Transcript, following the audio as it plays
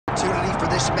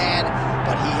dangerous man,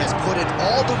 but he has put in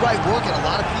all the right work, and a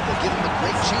lot of people give him a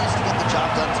great chance to get the job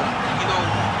done tonight. You know,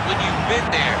 when you've been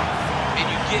there and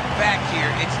you get back here,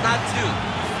 it's not new.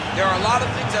 There are a lot of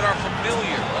things that are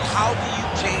familiar, but how do you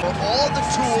change? For all the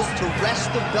tools to wrest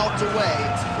the belt away,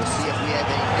 we'll see if we have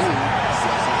a new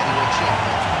UFC heavyweight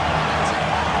champion.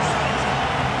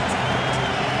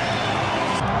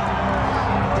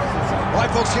 All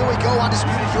right, folks, here we go.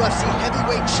 Undisputed UFC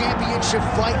heavyweight championship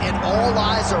fight, and all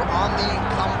eyes are on the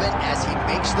incumbent as he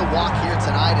makes the walk here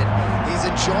tonight, and he's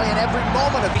enjoying every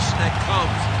moment of that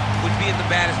comes with being the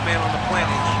baddest man on the planet.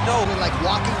 He knows, like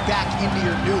walking back into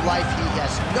your new life, he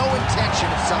has no intention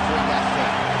of suffering that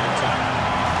fate.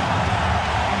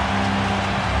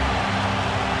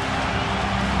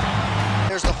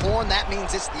 There's the horn. That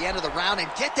means it's the end of the round, and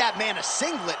get that man a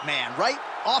singlet, man, right?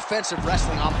 Offensive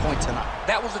wrestling on point tonight.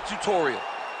 that was a tutorial.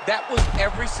 That was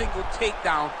every single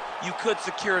takedown you could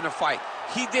secure in a fight.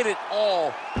 He did it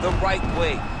all the right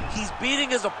way. He's beating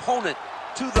his opponent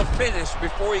to the finish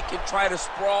before he can try to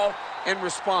sprawl and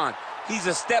respond. He's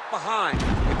a step behind.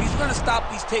 If he's going to stop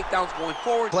these takedowns going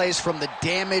forward. Plays from the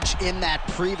damage in that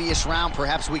previous round.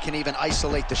 Perhaps we can even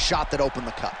isolate the shot that opened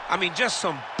the cut. I mean, just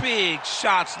some big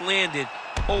shots landed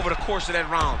over the course of that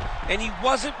round. And he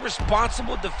wasn't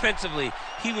responsible defensively.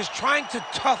 He was trying to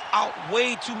tough out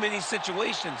way too many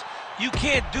situations. You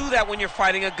can't do that when you're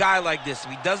fighting a guy like this.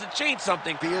 If he doesn't change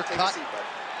something. Beer cut.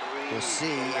 We'll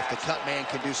see if the cut man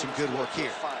can do some good work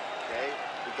here. Okay,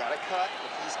 we got a cut,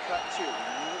 but he's cut too. We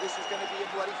knew this was going to be a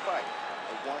bloody fight.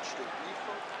 I want you to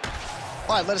refocus.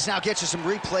 All right, let us now get you some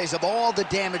replays of all the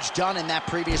damage done in that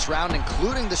previous round,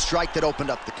 including the strike that opened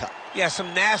up the cut. Yeah,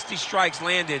 some nasty strikes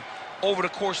landed over the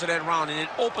course of that round, and it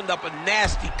opened up a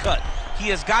nasty cut. He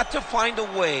has got to find a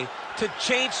way to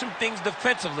change some things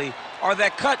defensively, or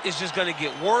that cut is just going to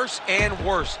get worse and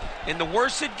worse. And the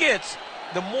worse it gets,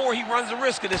 the more he runs the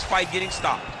risk of this fight getting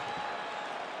stopped.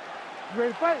 You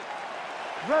ready to fight?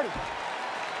 Ready.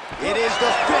 It is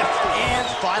the fifth and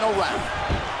final round.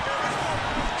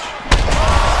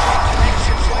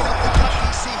 Connections right up the cut,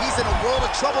 DC. He's in a world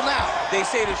of trouble now. They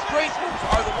say the straight moves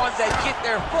are the ones that get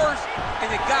there first,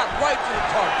 and it got right to the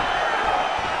target.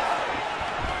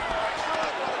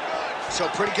 So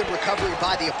pretty good recovery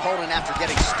by the opponent after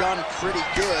getting stunned pretty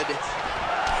good.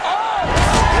 Oh!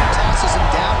 It tosses him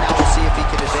down. Now we'll see if he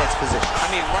can advance position. I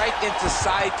mean, right into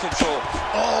side control.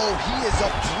 Oh, he is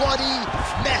a bloody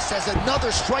mess as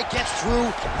another strike gets through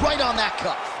right on that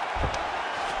cut.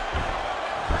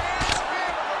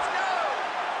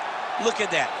 Look at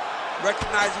that.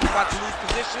 Recognizing he's about to lose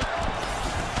position.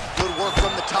 Good work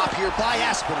from the top here by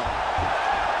Aspinall.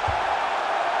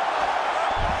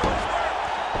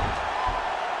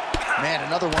 Man,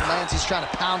 another one lands. He's trying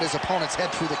to pound his opponent's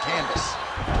head through the canvas.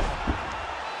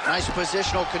 Nice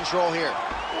positional control here.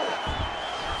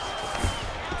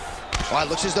 Well, it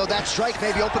looks as though that strike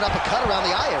maybe opened up a cut around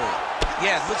the eye area.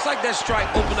 Yeah, it looks like that strike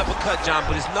opened up a cut, John,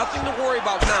 but it's nothing to worry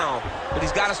about now, but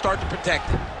he's got to start to protect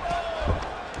it.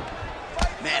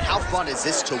 Man, how fun is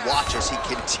this to watch as he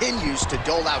continues to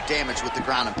dole out damage with the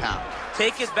ground and pound.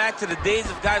 Take it back to the days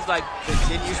of guys like...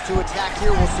 Continues to attack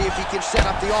here. We'll see if he can set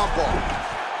up the arm ball.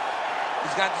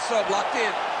 He's got the sub locked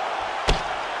in.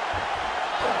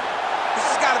 This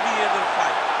has got to be the end of the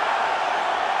fight.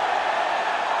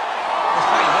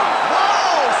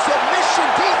 Whoa! Submission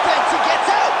defense. He gets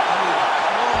out. I mean,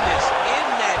 calmness in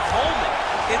that moment.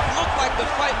 It looked like the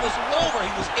fight was over. He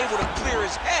was able to clear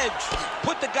his head,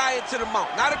 put the guy into the mount.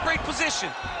 Not a great position,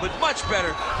 but much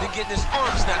better than getting his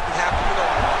arm snapped and having it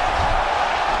over.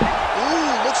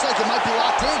 Ooh, looks like it might be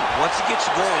locked in. Once he gets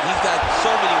you going, he's got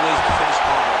so many ways to finish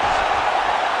combos.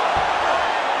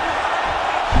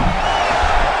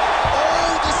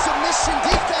 Oh, the submission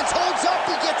defense holds up.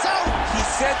 He gets out. He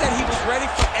said that he was ready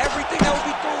for everything that would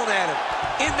be thrown at him.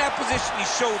 In that position, he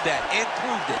showed that and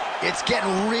proved it. It's getting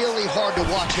really hard to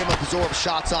watch him absorb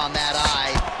shots on that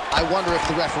eye. I wonder if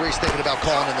the referee's thinking about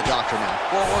calling in the doctor now.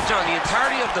 Well, John, the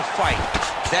entirety of the fight,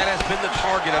 that has been the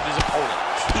target of his opponent.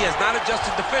 He has not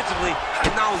adjusted defensively, and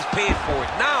now he's paying for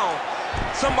it. Now,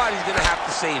 somebody's going to have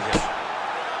to save him.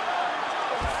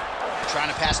 Trying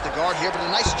to pass the guard here, but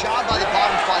a nice job by the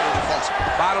bottom fighter defensively.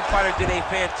 Bottom fighter did a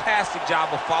fantastic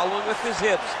job of following with his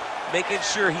hips, making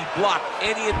sure he blocked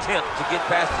any attempt to get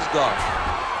past his guard.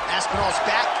 Aspinall's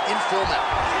back in full mount.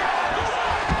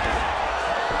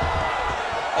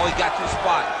 Oh, he got to the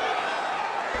spot.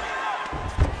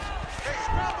 Hey,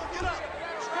 scramble, get up!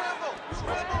 Scramble,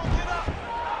 scramble, get up!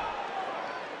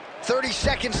 30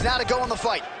 seconds now to go in the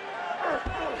fight.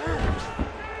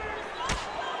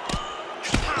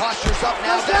 Posture's up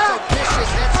now. That's a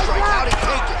vicious head strike. How'd he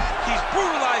take it? He's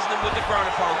brutalizing him with the ground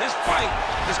and pound. This fight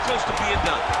is close to being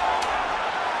done.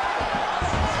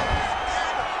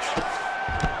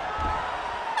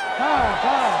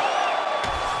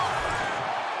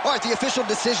 All right, the official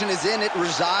decision is in. It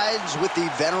resides with the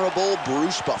venerable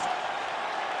Bruce Buffer.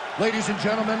 Ladies and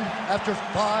gentlemen, after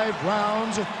 5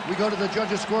 rounds, we go to the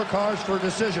judges' scorecards for a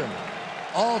decision.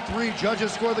 All 3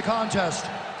 judges score the contest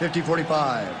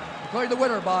 50-45. Declaring the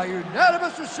winner by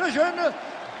unanimous decision,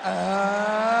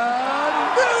 and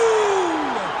new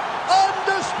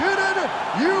undisputed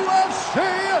UFC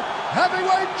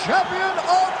heavyweight champion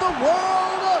of the world,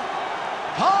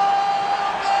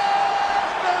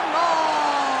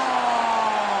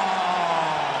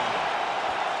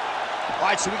 All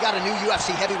right, so we got a new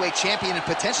UFC heavyweight champion, and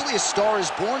potentially a star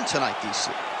is born tonight,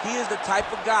 DC. He is the type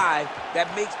of guy that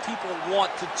makes people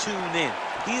want to tune in.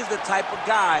 He is the type of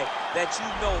guy that you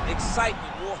know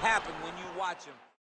excitement will happen when you watch him.